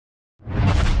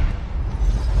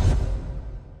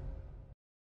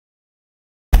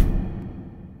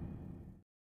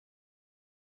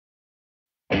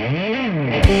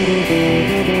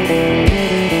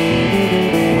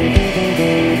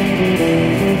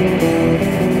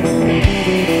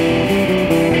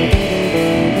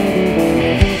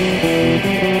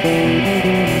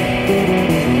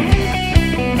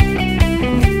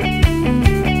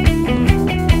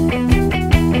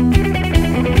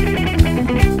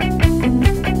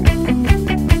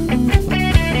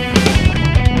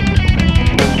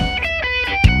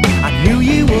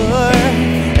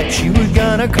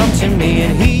Come to me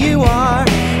and here you are,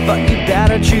 but you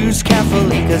better choose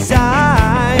carefully, 'cause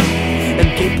I am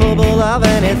capable of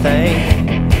anything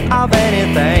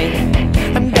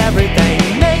and everything.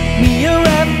 Make me your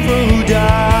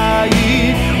Aphrodite,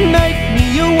 make me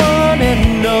your one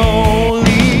and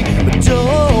only, but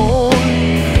don't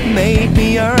make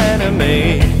me your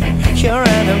enemy, your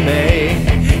enemy,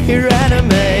 your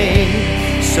enemy.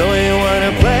 So you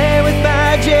wanna play with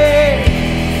magic?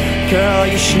 Girl,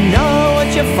 you should know what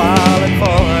you're falling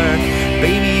for.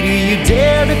 Baby, do you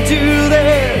dare to do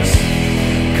this?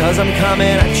 'Cause I'm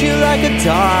coming at you like a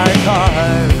dark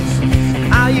horse.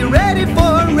 Are you ready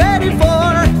for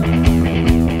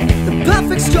the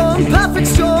perfect storm, perfect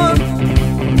storm?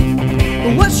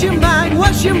 What's your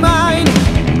mind?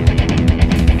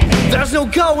 There's no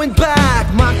going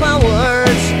back, mark my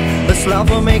words. This love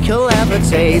will make you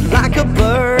levitate like a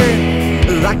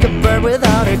bird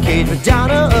without a cage, but down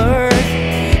to earth.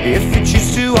 If you choose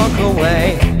to walk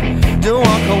away, don't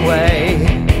walk away.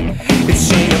 It's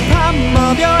in the palm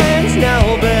of your hands now,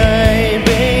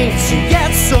 baby. So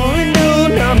yes or no,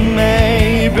 not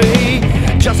maybe.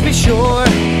 Just be sure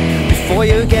before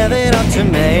you give it up to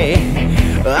me,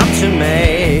 up to me,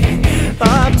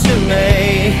 up to me.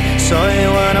 So you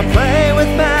wanna play with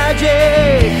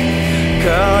magic?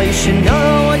 Girl, you should know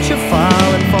what you're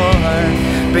falling for.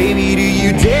 Baby, do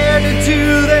you dare to do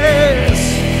this?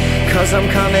 'Cause I'm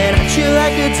coming at you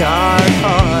like a dark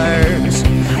horse.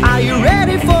 Are you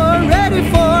ready for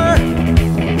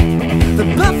the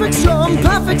perfect storm,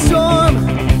 perfect storm?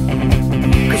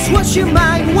 'Cause what's your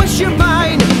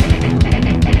mind?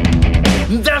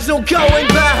 There's no going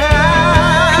back.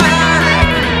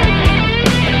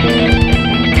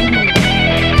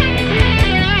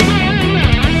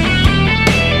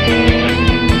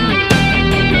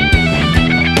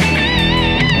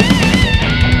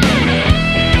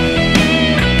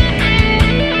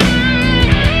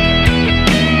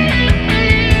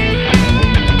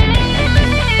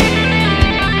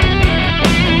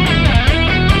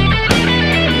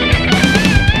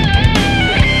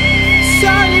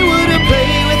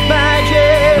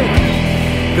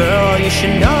 Girl, you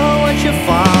should know what you're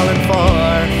falling for.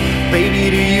 Baby,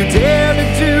 do you dare to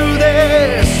do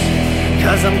this?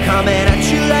 'Cause I'm coming at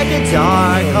you like a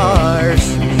dark horse.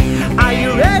 Are you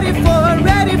ready for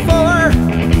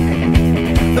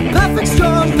the perfect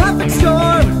storm, perfect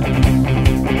storm?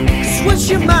 'Cause what's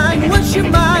your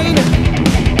mind?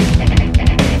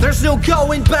 There's no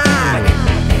going back.